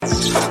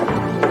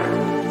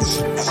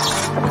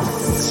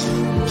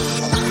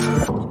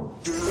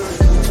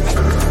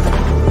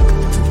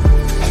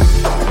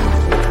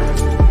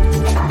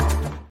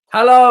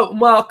Hello and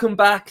welcome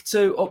back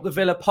to Up the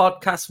Villa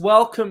podcast.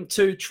 Welcome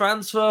to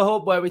Transfer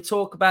Hub, where we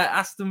talk about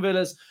Aston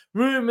Villa's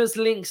rumours,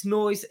 links,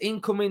 noise,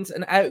 incomings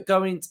and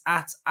outgoings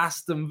at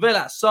Aston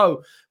Villa.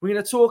 So we're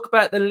going to talk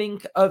about the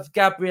link of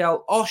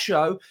Gabriel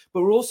Osho,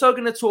 but we're also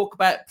going to talk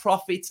about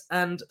profit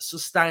and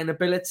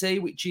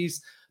sustainability, which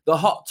is the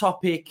hot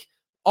topic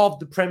of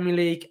the Premier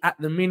League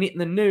at the minute.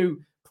 The new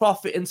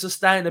profit and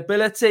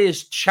sustainability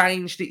has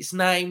changed its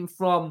name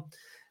from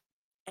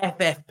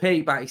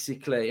FFP,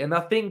 basically. And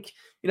I think,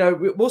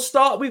 we'll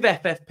start with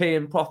FFP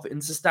and profit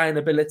and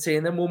sustainability,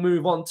 and then we'll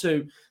move on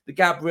to the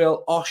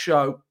Gabriel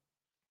Osho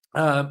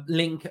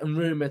link and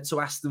rumour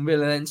to Aston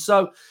Villa. And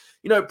so,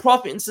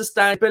 profit and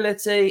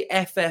sustainability,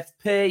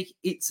 FFP,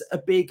 it's a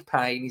big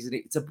pain, isn't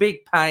it? It's a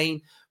big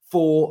pain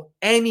for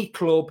any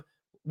club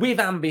with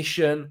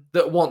ambition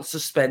that wants to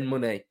spend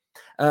money.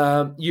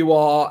 You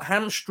are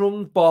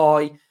hamstrung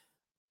by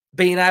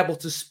being able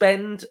to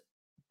spend.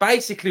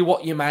 Basically,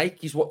 what you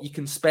make is what you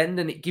can spend,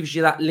 and it gives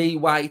you that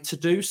leeway to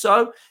do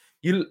so.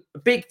 A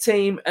big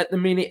team at the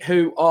minute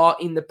who are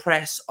in the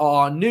press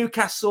are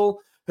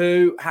Newcastle,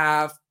 who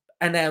have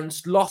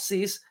announced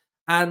losses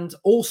and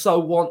also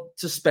want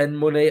to spend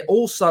money,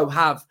 also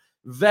have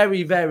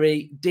very,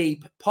 very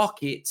deep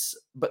pockets,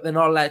 but they're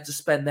not allowed to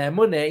spend their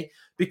money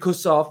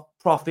because of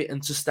profit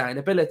and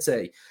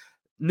sustainability.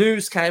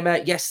 News came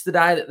out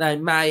yesterday that they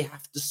may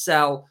have to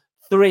sell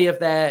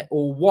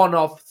one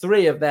of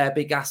three of their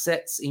big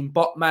assets in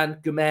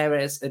Botman,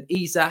 Guimaraes and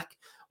Isaac.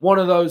 One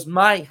of those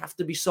may have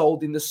to be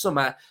sold in the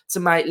summer to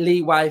make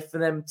leeway for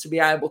them to be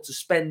able to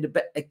spend a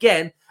bit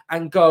again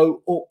and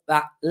go up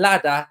that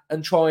ladder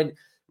and try and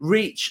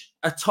reach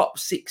a top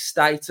six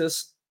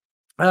status.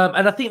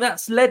 And I think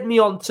that's led me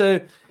on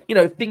to,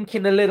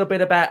 thinking a little bit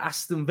about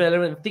Aston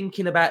Villa and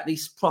thinking about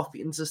this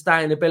profit and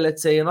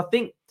sustainability. And I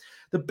think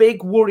the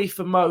big worry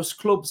for most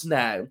clubs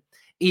now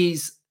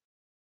is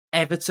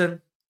Everton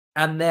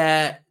and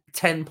their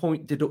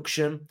 10-point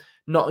deduction.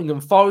 Nottingham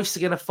Forest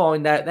are going to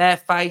find out their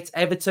fate.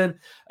 Everton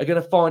are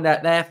going to find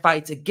out their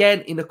fate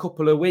again in a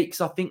couple of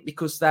weeks, I think,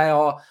 because they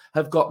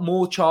have got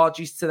more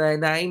charges to their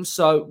name.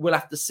 So we'll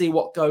have to see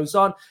what goes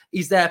on.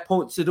 Is their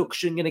points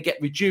deduction going to get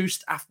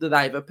reduced after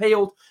they've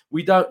appealed?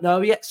 We don't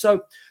know yet.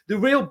 So the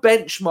real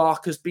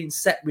benchmark has been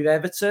set with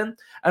Everton.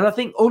 And I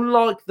think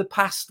unlike the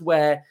past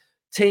where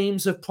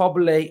teams have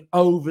probably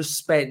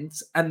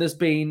overspent and there's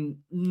been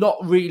not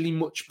really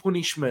much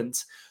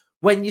punishment,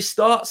 when you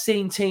start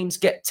seeing teams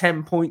get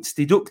 10 points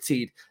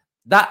deducted,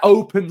 that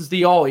opens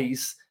the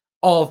eyes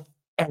of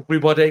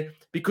everybody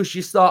because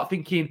you start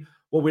thinking,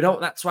 well, we don't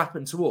want that to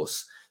happen to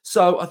us.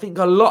 So I think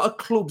a lot of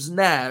clubs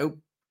now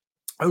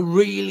are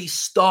really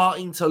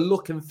starting to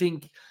look and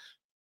think,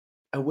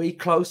 are we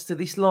close to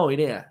this line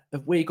here?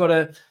 Have we got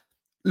to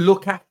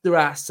look after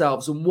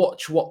ourselves and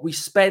watch what we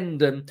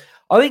spend? And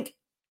I think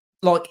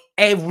like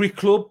every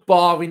club,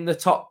 barring the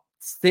top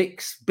big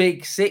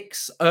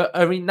six,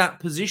 are in that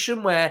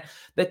position where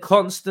they're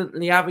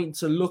constantly having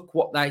to look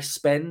what they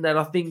spend. And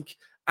I think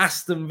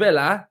Aston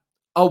Villa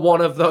are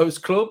one of those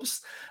clubs.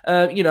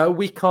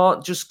 We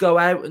can't just go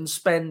out and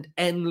spend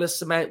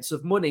endless amounts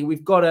of money.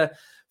 We've got to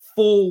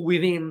fall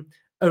within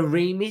a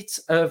remit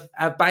of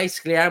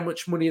basically how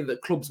much money the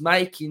club's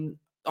making,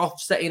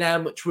 offsetting how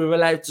much we're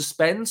allowed to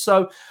spend.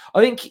 So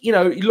I think,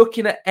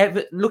 looking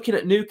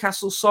at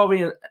Newcastle,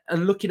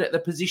 and looking at the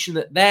position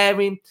that they're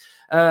in,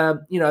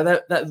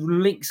 that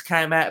links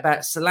came out about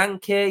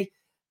Solanke.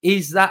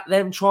 Is that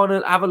them trying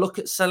to have a look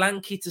at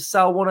Solanke to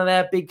sell one of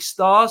their big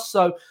stars?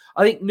 So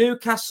I think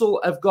Newcastle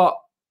have got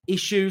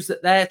issues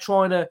that they're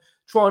trying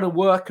to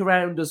work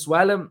around as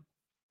well. And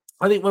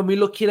I think when we're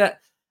looking at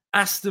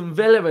Aston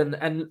Villa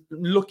and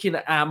looking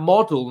at our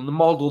model and the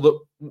model that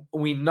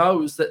we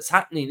know that's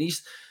happening,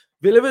 is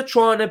Villa are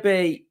trying to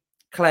be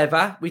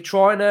clever. We're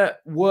trying to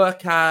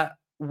work our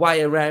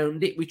way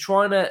around it. We're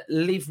trying to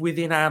live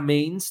within our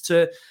means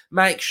to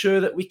make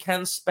sure that we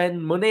can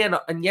spend money.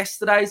 And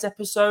yesterday's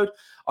episode,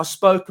 I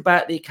spoke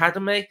about the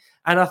academy.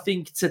 And I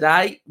think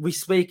today we're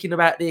speaking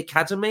about the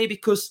academy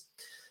because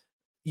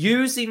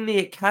using the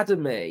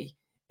academy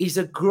is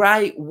a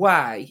great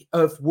way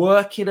of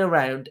working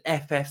around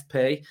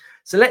FFP.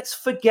 So let's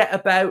forget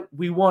about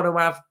we want to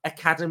have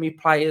academy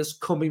players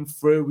coming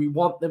through. We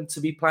want them to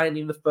be playing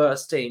in the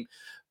first team.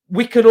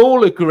 We can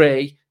all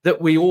agree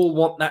that we all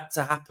want that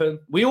to happen.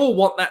 We all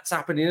want that to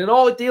happen. In an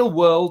ideal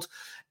world,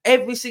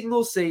 every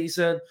single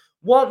season,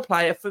 one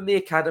player from the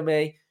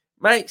academy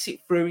makes it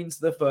through into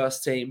the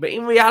first team. But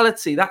in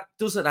reality, that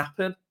doesn't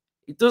happen.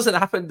 It doesn't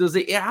happen, does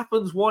it? It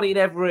happens one in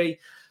every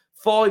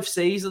 5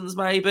 seasons,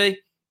 maybe.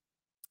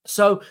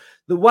 So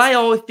the way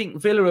I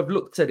think Villa have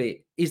looked at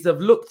it is they've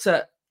looked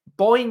at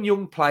buying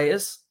young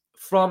players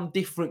from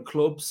different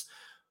clubs,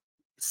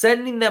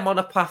 sending them on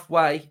a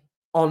pathway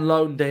on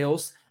loan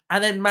deals,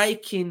 and then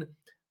making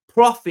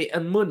profit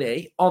and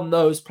money on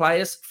those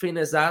players. Finn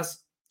Azaz,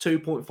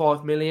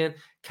 2.5 million.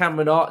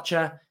 Cameron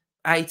Archer,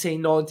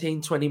 18,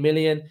 19, 20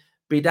 million.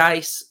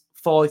 Bidace,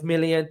 5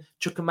 million.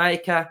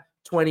 Chukwuemeka,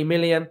 20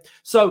 million.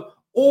 So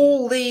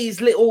all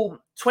these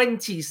little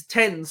 20s,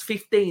 10s,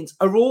 15s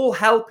are all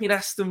helping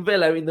Aston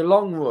Villa in the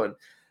long run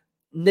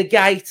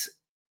negate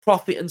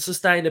profit and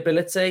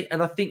sustainability.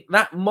 And I think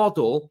that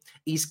model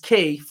is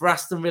key for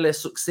Aston Villa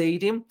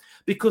succeeding,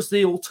 because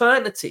the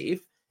alternative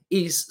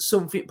is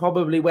something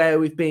probably where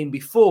we've been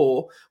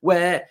before,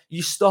 where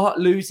you start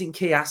losing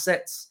key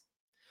assets.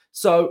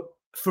 So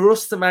for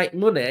us to make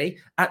money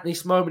at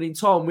this moment in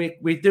time,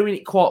 we're doing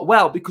it quite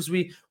well because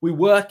we're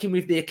working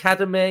with the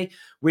academy.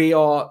 We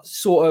are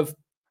sort of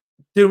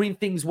doing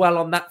things well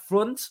on that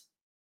front.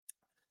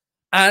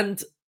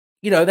 And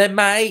there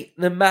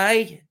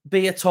may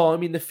be a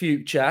time in the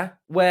future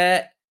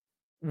where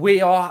we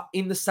are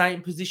in the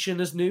same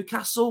position as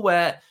Newcastle,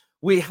 where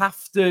we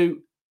have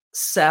to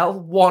sell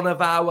one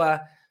of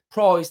our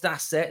prized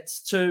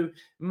assets to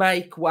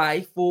make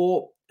way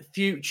for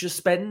future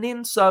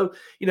spending. So,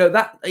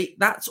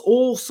 that's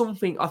all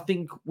something I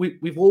think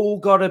we've all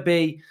got to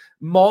be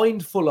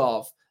mindful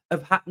of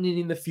happening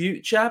in the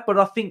future. But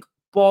I think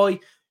by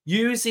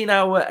using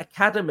our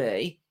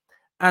academy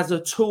as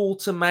a tool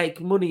to make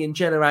money and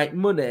generate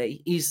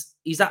money is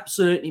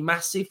absolutely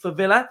massive for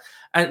Villa.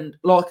 And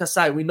like I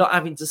say, we're not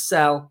having to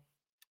sell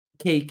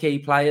key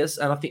players,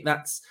 and I think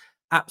that's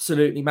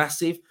absolutely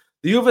massive.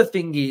 The other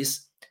thing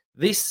is,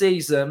 this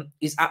season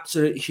is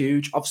absolutely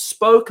huge. I've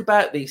spoke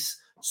about this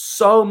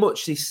so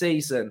much this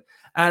season,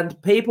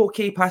 and people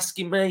keep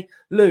asking me,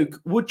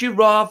 Luke, would you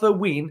rather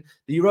win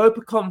the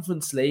Europa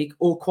Conference League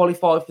or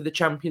qualify for the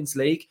Champions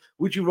League?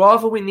 Would you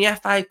rather win the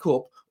FA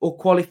Cup or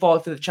qualify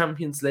for the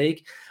Champions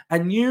League?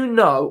 And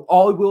I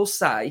will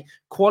say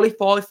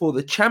qualify for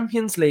the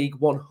Champions League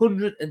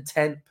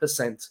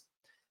 110%.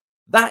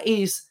 That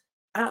is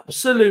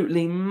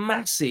absolutely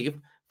massive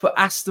for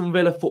Aston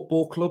Villa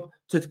Football Club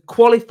to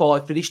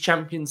qualify for this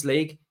Champions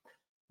League.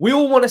 We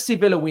all want to see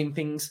Villa win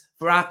things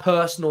for our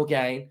personal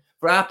gain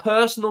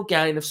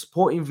of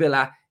supporting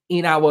Villa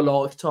in our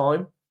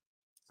lifetime.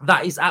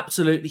 That is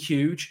absolutely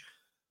huge.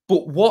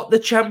 But what the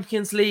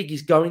Champions League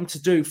is going to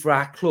do for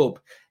our club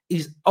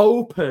is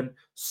open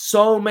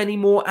so many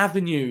more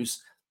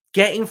avenues.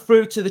 Getting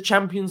through to the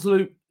Champions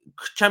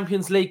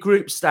League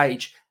group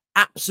stage,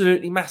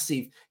 absolutely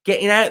massive.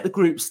 Getting out the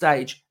group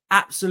stage,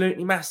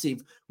 absolutely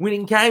massive.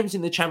 Winning games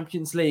in the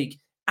Champions League,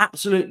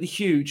 absolutely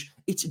huge.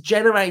 It's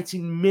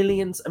generating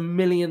millions and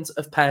millions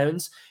of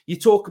pounds. You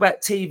talk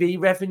about TV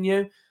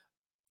revenue.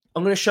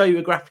 I'm going to show you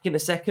a graphic in a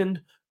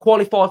second.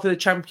 Qualify for the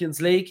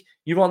Champions League,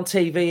 you're on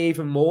TV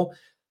even more.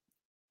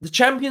 The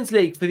Champions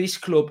League for this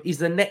club is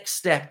the next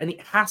step, and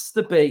it has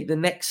to be the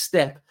next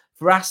step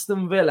for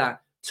Aston Villa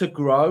to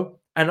grow.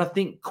 And I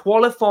think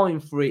qualifying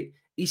for it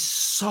is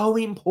so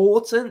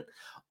important.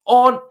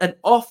 On and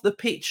off the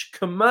pitch,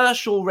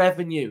 commercial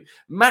revenue,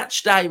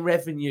 match day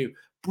revenue,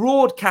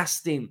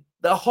 broadcasting,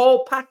 the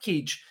whole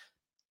package.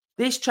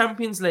 This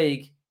Champions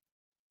League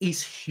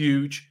is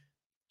huge,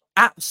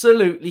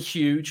 absolutely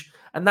huge.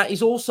 And that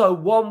is also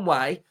one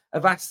way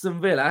of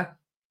Aston Villa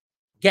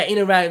getting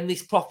around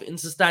this profit and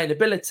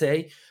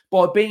sustainability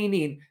by being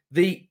in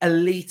the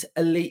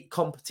elite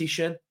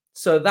competition.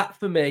 So that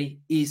for me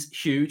is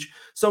huge.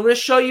 So I'm going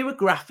to show you a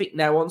graphic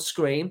now on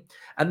screen.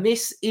 And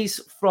this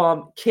is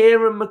from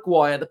Kieran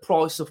Maguire, The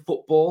Price of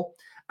Football.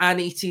 And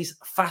it is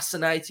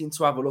fascinating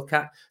to have a look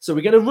at. So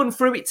we're going to run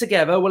through it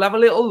together. We'll have a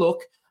little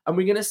look. And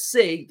we're going to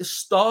see the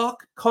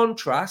stark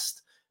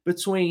contrast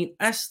between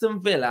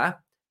Aston Villa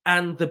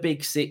and the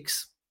Big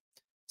Six.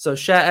 So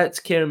shout out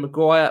to Kieran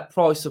Maguire,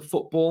 Price of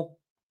Football.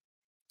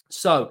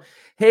 So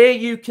here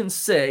you can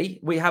see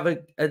we have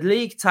a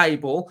league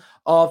table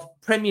of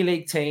Premier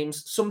League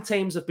teams. Some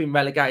teams have been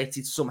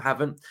relegated, some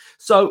haven't.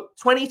 So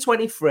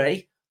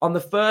 2023, on the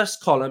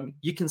first column,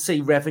 you can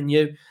see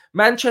revenue.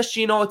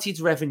 Manchester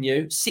United's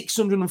revenue,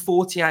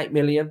 648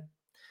 million.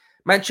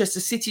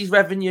 Manchester City's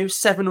revenue,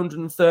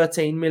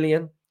 713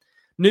 million.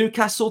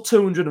 Newcastle,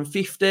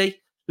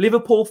 250.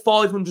 Liverpool,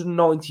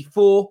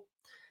 594.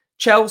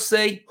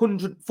 Chelsea,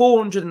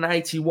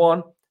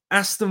 481.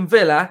 Aston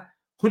Villa,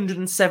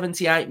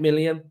 178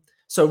 million.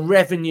 So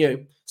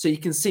revenue. So you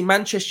can see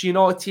Manchester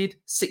United,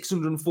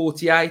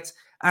 648.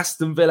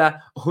 Aston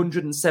Villa,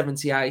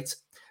 178.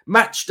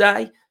 Match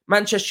day,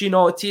 Manchester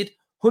United,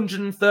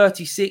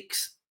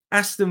 136.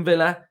 Aston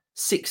Villa,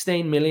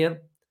 16 million.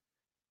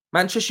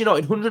 Manchester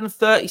United,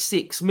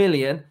 136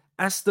 million.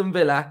 Aston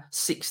Villa,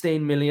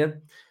 16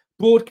 million.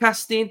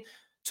 Broadcasting,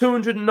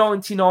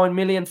 299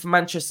 million for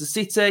Manchester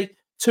City,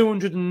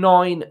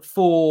 209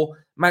 for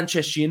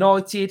Manchester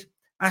United.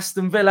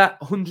 Aston Villa,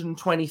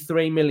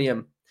 123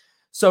 million.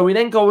 So we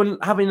then go and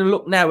having a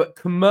look now at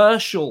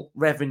commercial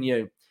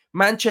revenue.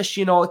 Manchester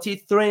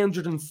United,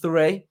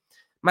 303.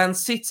 Man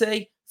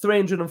City,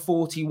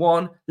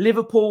 341.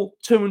 Liverpool,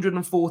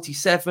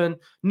 247.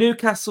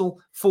 Newcastle,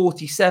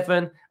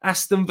 47.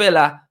 Aston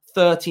Villa,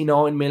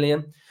 39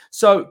 million.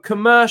 So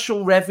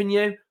commercial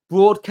revenue,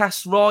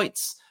 broadcast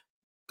rights,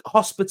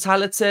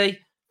 hospitality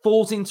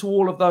falls into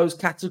all of those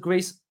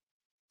categories.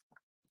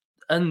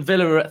 And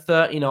Villa are at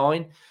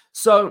 39.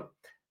 So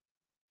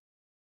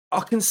I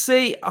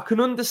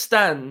can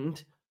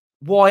understand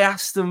why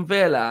Aston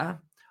Villa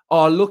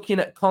are looking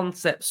at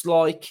concepts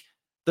like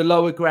the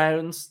lower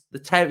grounds, the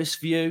terrace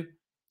view,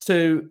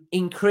 to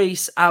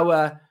increase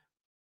our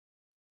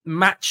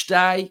match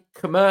day,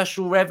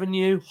 commercial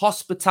revenue,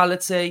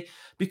 hospitality,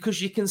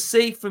 because you can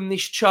see from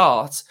this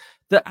chart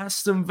that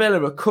Aston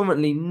Villa are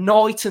currently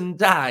night and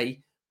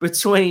day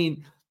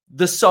between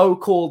the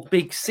so-called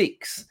big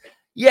six.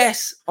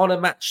 Yes, on a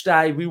match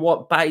day, we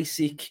want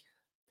basic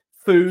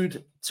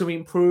food to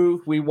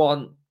improve. We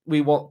want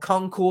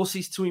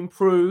concourses to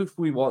improve.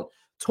 We want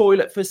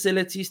toilet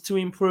facilities to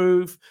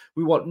improve.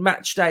 We want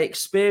match day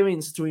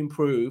experience to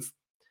improve.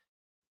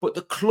 But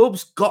the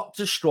club's got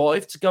to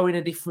strive to go in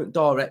a different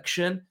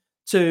direction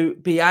to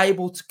be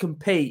able to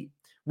compete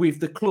with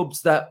the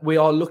clubs that we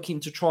are looking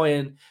to try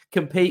and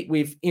compete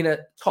with in a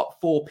top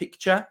four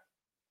picture.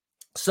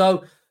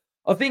 So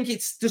I think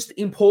it's just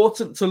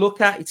important to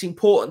look at. It's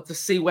important to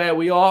see where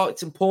we are.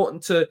 It's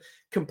important to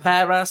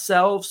compare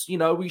ourselves. You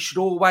know, we should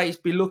always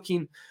be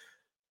looking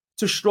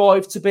to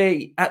strive to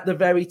be at the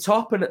very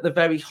top and at the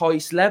very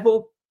highest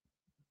level.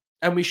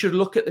 And we should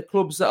look at the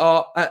clubs that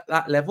are at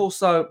that level.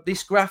 So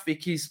this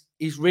graphic is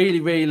really,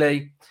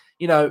 really,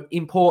 you know,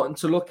 important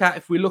to look at.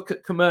 If we look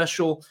at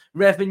commercial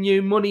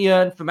revenue, money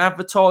earned from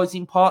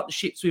advertising,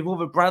 partnerships with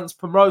other brands,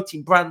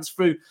 promoting brands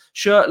through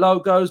shirt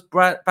logos,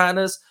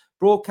 banners,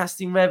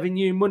 broadcasting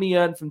revenue, money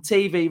earned from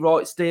TV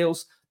rights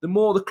deals. The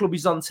more the club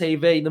is on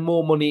TV, the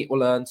more money it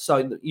will earn.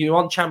 So you're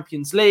on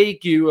Champions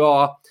League, you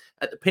are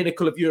at the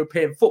pinnacle of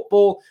European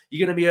football,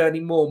 you're going to be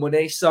earning more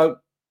money. So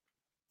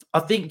I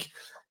think,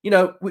 you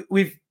know,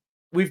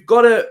 we've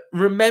got to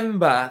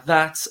remember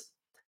that,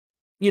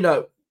 you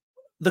know,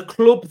 the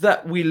club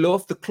that we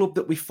love, the club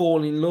that we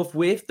fall in love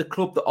with, the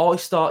club that I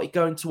started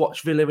going to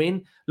watch Villa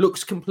in,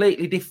 looks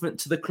completely different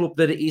to the club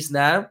that it is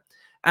now.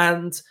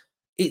 And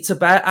it's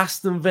about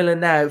Aston Villa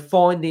now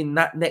finding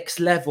that next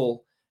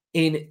level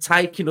in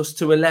taking us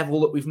to a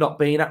level that we've not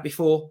been at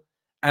before.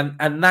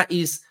 And that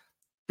is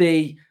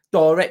the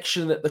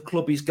direction that the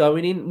club is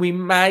going in. We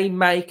may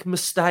make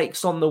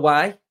mistakes on the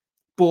way,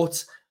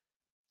 but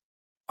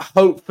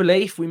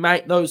hopefully if we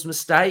make those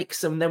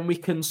mistakes and then we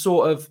can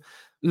sort of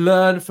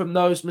learn from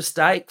those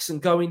mistakes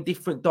and go in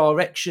different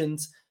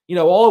directions. You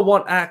know, I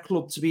want our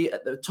club to be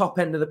at the top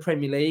end of the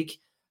Premier League.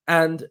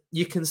 And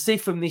you can see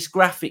from this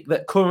graphic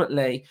that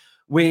currently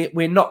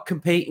we're not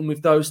competing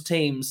with those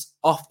teams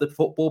off the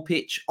football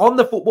pitch. On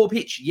the football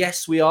pitch,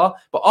 yes, we are.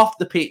 But off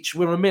the pitch,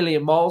 we're a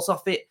million miles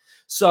off it.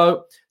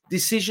 So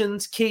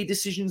key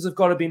decisions have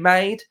got to be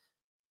made.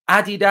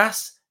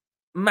 Adidas,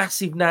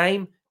 massive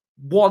name,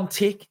 one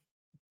tick.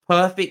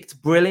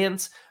 Perfect,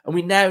 brilliant. And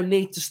we now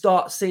need to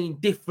start seeing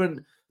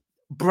different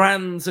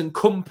brands and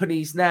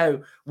companies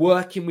now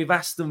working with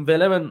Aston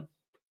Villa. And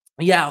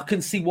yeah, I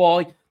can see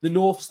why the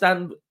North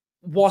Stand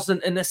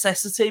wasn't a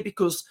necessity,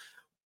 because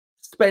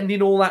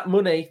spending all that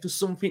money for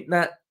something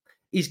that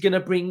is going to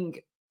bring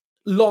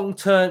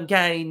long-term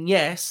gain,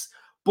 yes,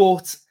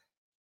 but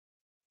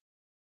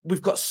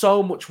we've got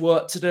so much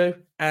work to do,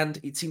 and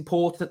it's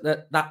important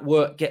that that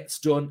work gets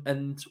done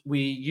and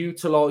we're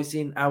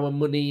utilising our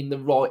money in the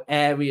right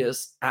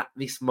areas at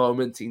this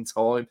moment in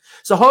time.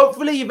 So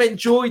hopefully you've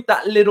enjoyed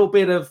that little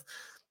bit of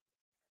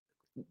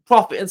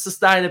profit and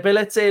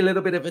sustainability, a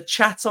little bit of a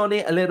chat on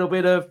it, a little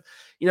bit of,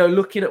 you know,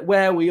 looking at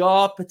where we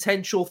are,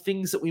 potential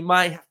things that we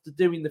may have to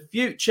do in the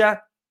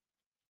future.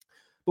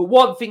 But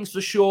one thing's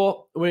for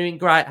sure, we're in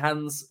great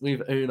hands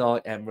with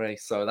Unai Emery,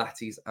 so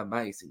that is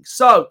amazing.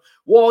 So,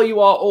 while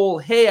you are all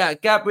here,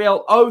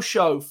 Gabriel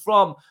Osho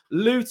from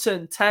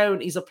Luton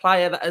Town is a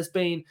player that has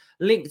been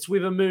linked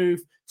with a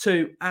move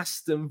to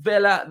Aston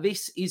Villa.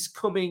 This is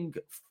coming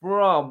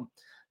from,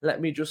 let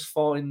me just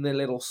find the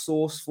little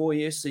source for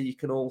you so you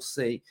can all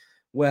see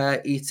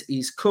where it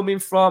is coming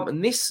from.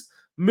 And this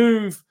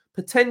move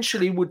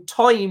potentially would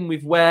tie in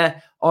with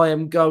where I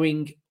am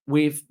going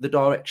with the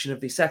direction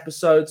of this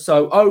episode.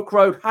 So Oak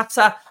Road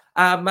Hatter,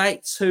 our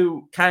mates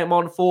who came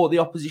on for the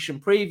opposition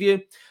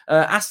preview.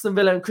 Aston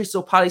Villa and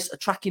Crystal Palace are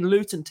tracking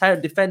Luton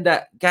Town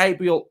defender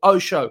Gabriel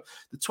Osho.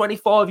 The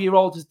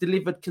 25-year-old has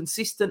delivered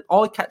consistent,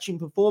 eye-catching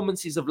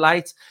performances of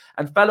late,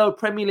 and fellow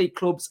Premier League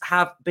clubs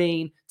have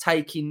been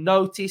taking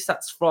notice.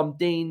 That's from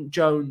Dean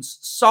Jones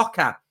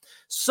Soccer.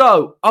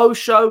 So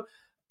Osho,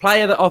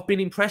 player that I've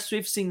been impressed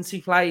with since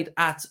he played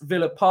at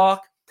Villa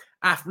Park.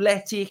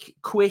 Athletic,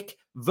 quick,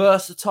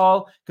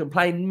 versatile, can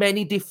play in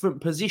many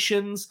different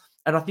positions.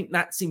 And I think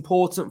that's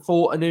important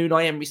for an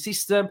Unai Emery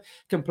system.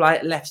 Can play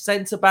at left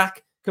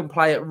centre-back, can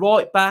play at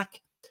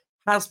right-back,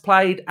 has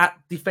played at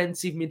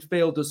defensive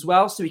midfield as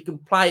well, so he can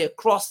play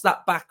across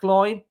that back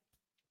line.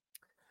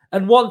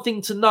 And one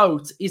thing to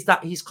note is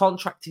that his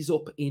contract is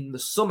up in the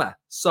summer.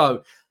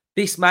 So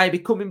this may be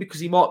coming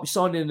because he might be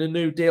signing a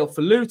new deal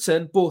for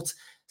Luton, but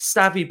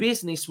savvy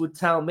business would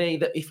tell me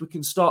that if we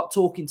can start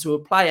talking to a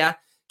player,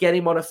 get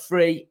him on a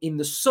free in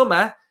the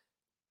summer,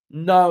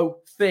 no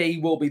fee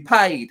will be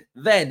paid.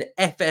 Then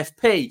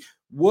FFP,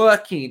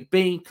 working,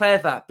 being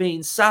clever,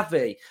 being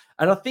savvy.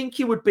 And I think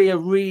he would be a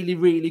really,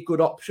 really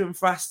good option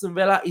for Aston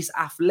Villa. He's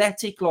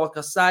athletic, like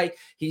I say.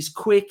 He's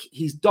quick.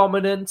 He's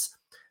dominant.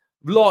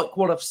 like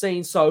what I've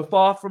seen so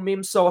far from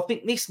him. So I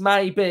think this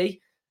may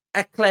be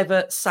a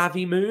clever,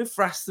 savvy move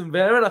for Aston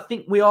Villa. And I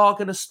think we are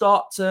going to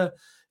start to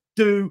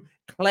do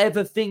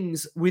clever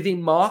things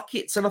within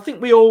markets. And I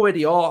think we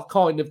already are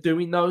kind of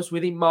doing those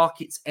within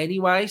markets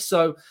anyway.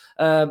 So,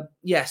 so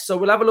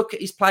we'll have a look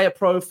at his player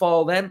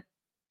profile then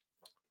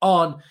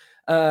on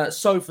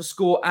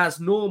SofaScore as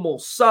normal.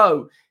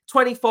 So,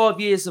 25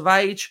 years of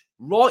age,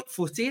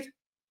 right-footed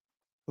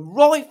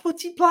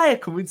player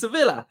coming to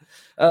Villa.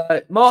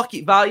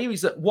 Market value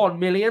is at 1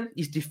 million.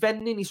 He's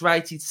defending. He's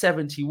rated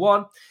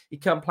 71. He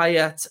can play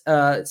at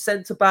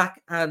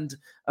centre-back and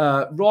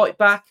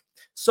right-back.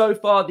 So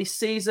far this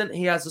season,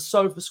 he has a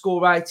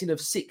SofaScore rating of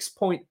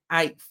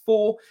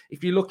 6.84.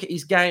 If you look at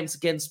his games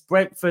against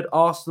Brentford,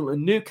 Arsenal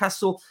and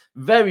Newcastle,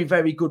 very,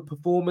 very good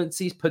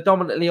performances,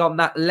 predominantly on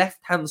that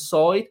left-hand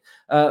side,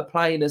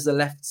 playing as a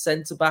left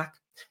centre-back.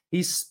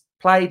 He's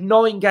played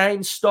 9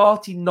 games,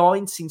 started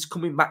 9 since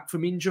coming back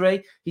from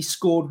injury. He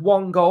scored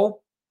 1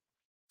 goal.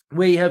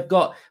 We have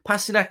got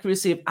passing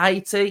accuracy of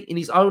 80, in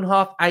his own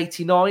half,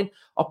 89.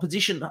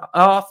 Opposition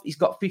half, he's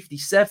got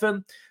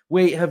 57.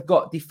 We have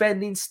got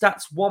defending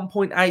stats,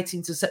 1.8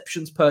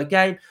 interceptions per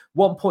game,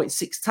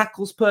 1.6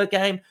 tackles per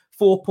game,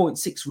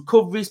 4.6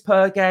 recoveries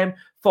per game,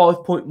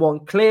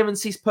 5.1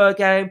 clearances per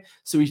game.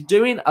 So he's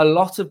doing a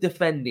lot of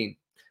defending.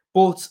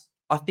 But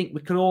I think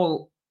we can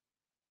all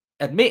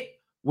admit,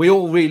 we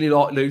all really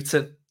like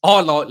Luton. I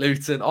like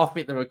Luton. I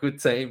think they're a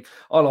good team.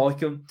 I like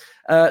them.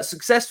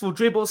 Successful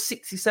dribbles,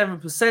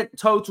 67%.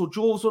 Total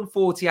duels won,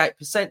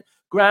 48%.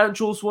 Ground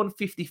duels won,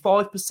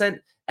 55%.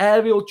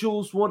 Aerial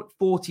duels won,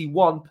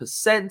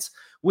 41%.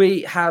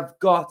 We have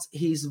got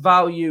his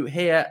value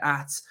here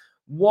at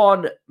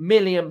 £1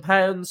 million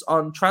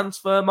on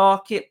transfer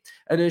market.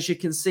 And as you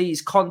can see,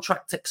 his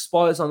contract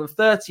expires on the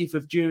 30th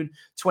of June,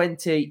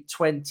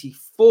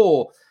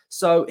 2024.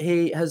 So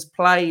he has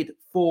played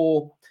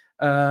for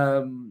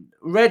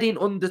Reading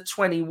under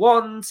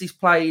 21s. He's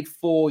played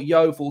for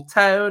Yeovil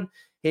Town.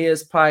 He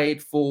has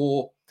played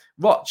for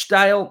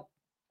Rochdale.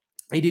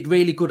 He did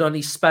really good on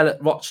his spell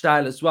at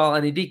Rochdale as well,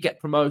 and he did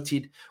get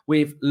promoted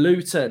with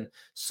Luton.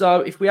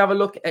 So if we have a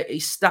look at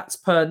his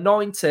stats per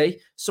 90,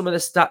 some of the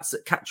stats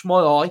that catch my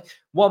eye: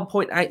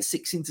 1.86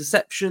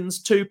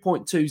 interceptions,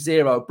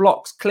 2.20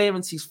 blocks,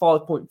 clearances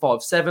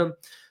 5.57.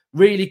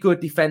 Really good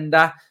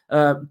defender,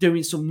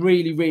 doing some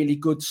really, really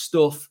good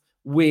stuff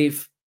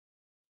with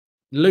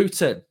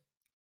Luton.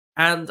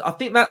 And I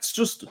think that's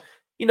just,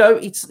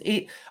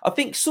 I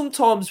think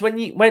sometimes when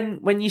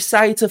you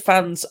say to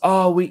fans,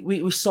 oh,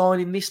 we're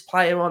signing this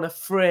player on a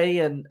free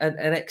and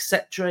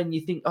etc., and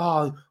you think,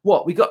 oh,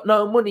 what, we got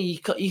no money,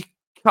 you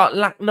can't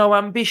lack no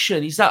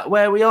ambition. Is that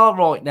where we are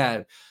right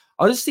now?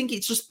 I just think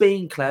it's just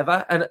being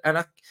clever, and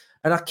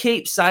I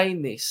keep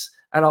saying this,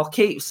 and I'll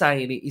keep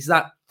saying it, is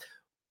that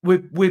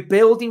we're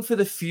building for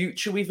the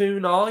future with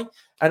Unai.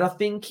 And I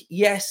think,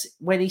 yes,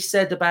 when he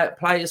said about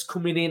players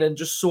coming in and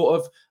just sort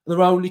of,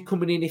 they're only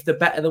coming in if they're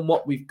better than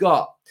what we've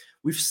got,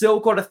 we've still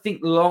got to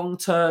think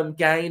long-term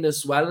gain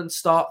as well and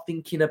start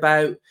thinking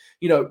about,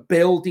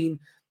 building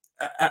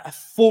a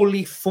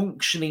fully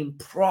functioning,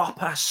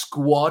 proper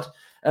squad.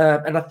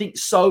 And I think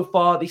so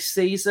far this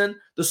season,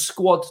 the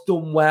squad's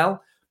done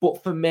well.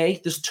 But for me,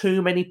 there's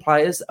too many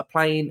players that are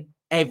playing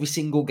every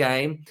single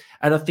game.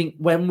 And I think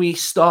when we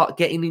start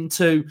getting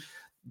into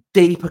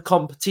deeper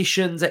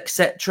competitions,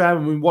 etc.,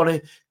 and we want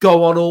to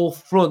go on all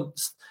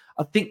fronts,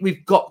 I think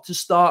we've got to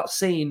start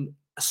seeing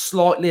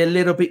a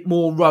little bit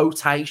more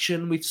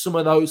rotation with some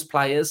of those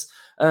players.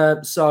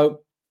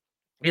 So,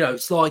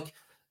 it's like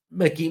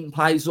McGinn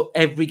plays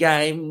every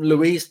game,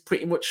 Luis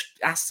pretty much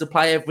has to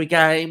play every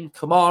game,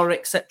 Kamara,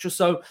 etc.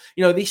 So,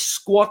 this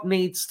squad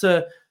needs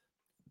to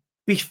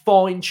be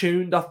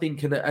fine-tuned, I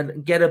think,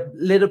 and get a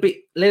little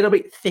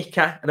bit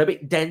thicker and a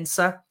bit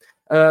denser.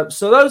 So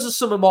those are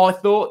some of my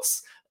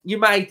thoughts. You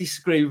may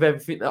disagree with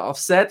everything that I've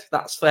said.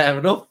 That's fair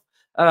enough.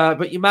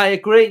 But you may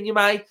agree, and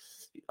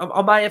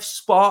I may have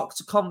sparked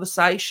a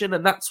conversation,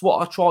 and that's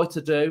what I try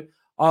to do.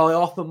 I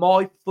offer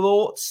my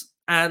thoughts,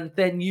 and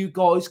then you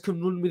guys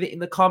can run with it in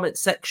the comment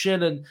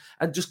section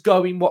and just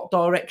go in what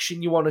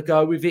direction you want to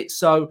go with it.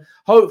 So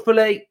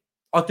hopefully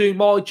I do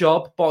my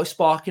job by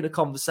sparking a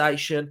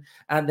conversation,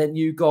 and then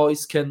you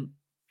guys can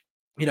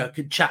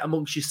chat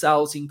amongst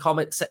yourselves in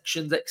comment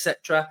sections,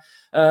 etc.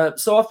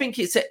 So I think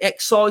it's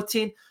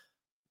exciting.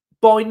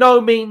 By no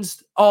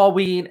means are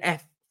we in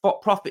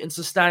profit and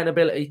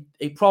sustainability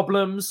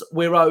problems.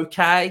 We're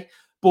okay.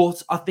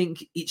 But I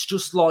think it's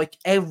just like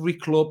every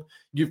club,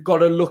 you've got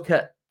to look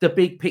at the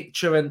big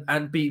picture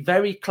and be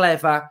very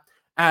clever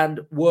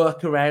and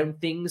work around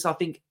things. I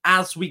think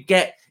as we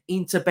get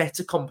into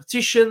better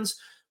competitions,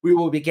 we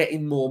will be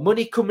getting more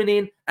money coming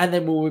in, and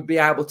then we will be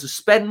able to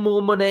spend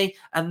more money.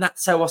 And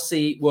that's how I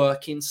see it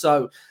working.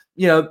 So,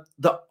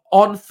 the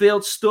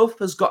on-field stuff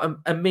has got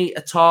a meet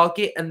a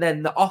target, and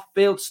then the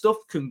off-field stuff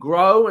can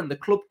grow and the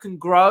club can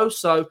grow.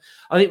 So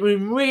I think we're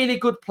in a really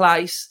good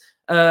place.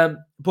 But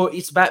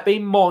it's about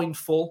being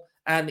mindful,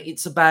 and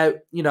it's about,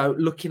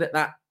 looking at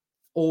that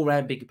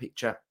all-round bigger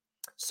picture.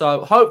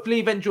 So hopefully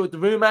you've enjoyed the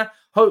rumour.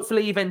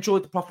 Hopefully you've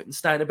enjoyed the profit and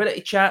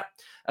sustainability chat.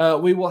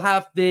 We will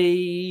have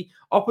the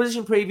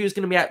opposition preview is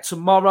going to be out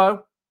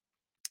tomorrow.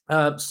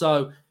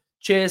 So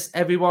cheers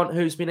everyone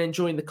who's been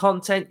enjoying the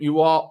content. You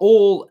are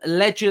all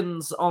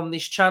legends on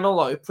this channel.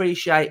 I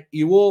appreciate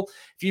you all.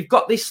 If you've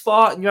got this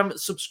far and you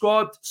haven't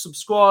subscribed,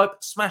 subscribe,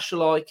 smash a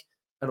like,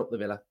 and up the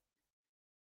Villa.